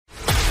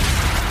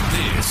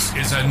This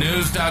is a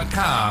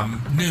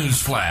News.com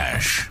news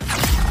flash.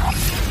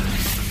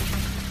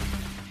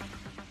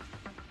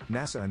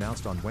 NASA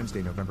announced on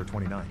Wednesday, November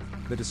 29,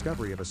 the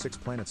discovery of a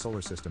six-planet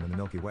solar system in the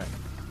Milky Way.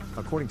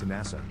 According to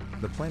NASA,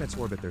 the planets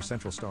orbit their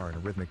central star in a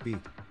rhythmic beat,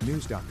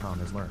 News.com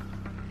has learned.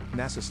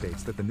 NASA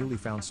states that the newly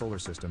found solar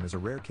system is a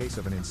rare case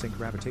of an in-sync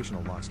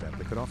gravitational lockstep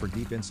that could offer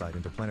deep insight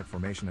into planet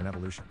formation and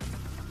evolution.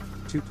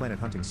 Two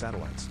planet-hunting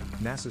satellites,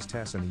 NASA's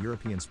TESS and the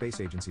European Space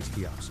Agency's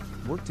KEOPS,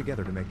 worked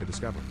together to make the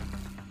discovery.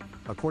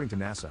 According to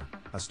NASA,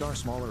 a star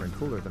smaller and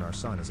cooler than our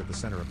Sun is at the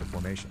center of the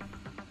formation.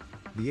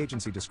 The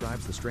agency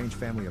describes the strange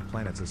family of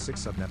planets as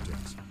six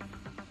sub-Neptunes.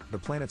 The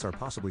planets are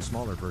possibly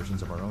smaller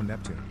versions of our own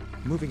Neptune,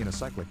 moving in a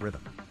cyclic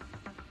rhythm.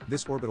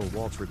 This orbital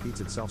waltz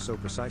repeats itself so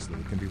precisely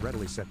it can be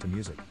readily set to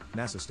music,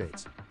 NASA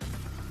states.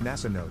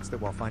 NASA notes that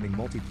while finding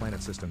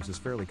multi-planet systems is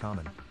fairly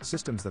common,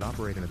 systems that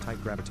operate in a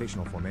tight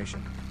gravitational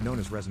formation, known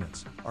as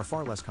resonance, are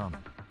far less common.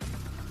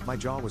 My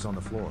jaw was on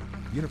the floor,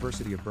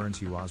 University of Bern's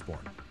Hugh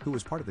Osborne, who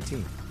was part of the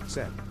team,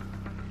 said.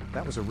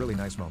 That was a really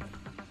nice moment.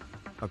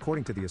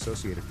 According to the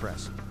Associated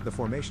Press, the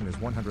formation is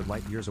 100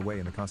 light-years away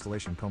in the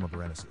constellation Coma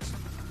Berenices.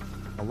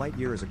 A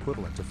light-year is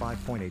equivalent to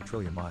 5.8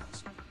 trillion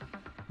miles.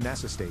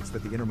 NASA states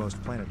that the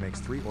innermost planet makes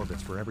 3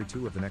 orbits for every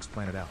 2 of the next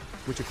planet out,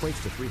 which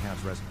equates to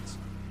 3/2 resonance.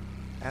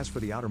 As for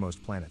the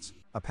outermost planets,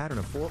 a pattern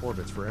of 4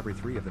 orbits for every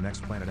 3 of the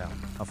next planet out,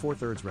 a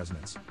 4/3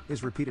 resonance,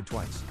 is repeated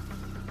twice.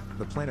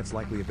 The planets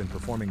likely have been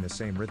performing this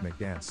same rhythmic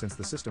dance since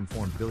the system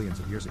formed billions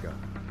of years ago.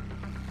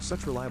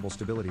 Such reliable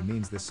stability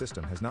means this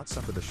system has not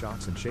suffered the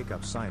shocks and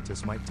shake-ups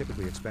scientists might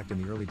typically expect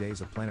in the early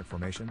days of planet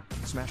formation,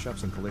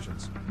 smash-ups and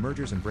collisions,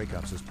 mergers and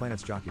breakups as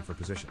planets jockey for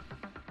position.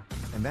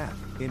 And that,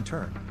 in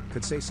turn,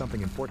 could say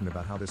something important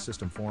about how this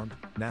system formed,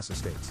 NASA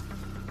states.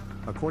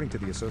 According to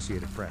the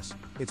Associated Press,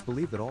 it's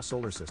believed that all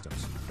solar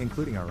systems,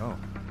 including our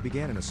own,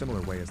 began in a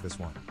similar way as this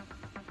one.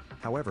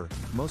 However,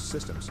 most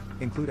systems,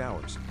 include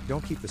ours,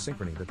 don't keep the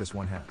synchrony that this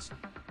one has.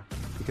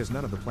 Because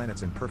none of the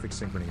planets in perfect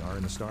synchrony are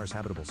in the star's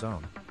habitable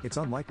zone, it's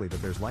unlikely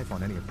that there's life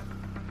on any of them.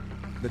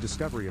 The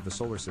discovery of the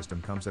solar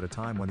system comes at a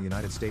time when the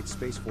United States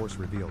Space Force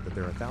revealed that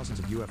there are thousands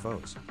of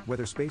UFOs,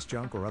 whether space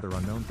junk or other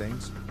unknown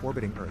things,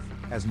 orbiting Earth,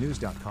 as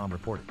News.com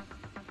reported.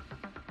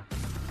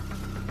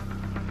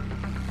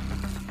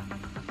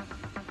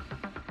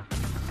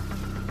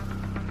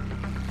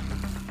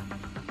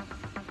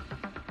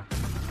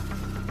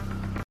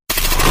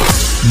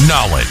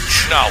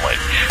 Knowledge.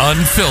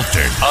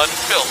 Unfiltered.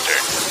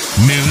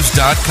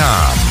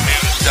 News.com.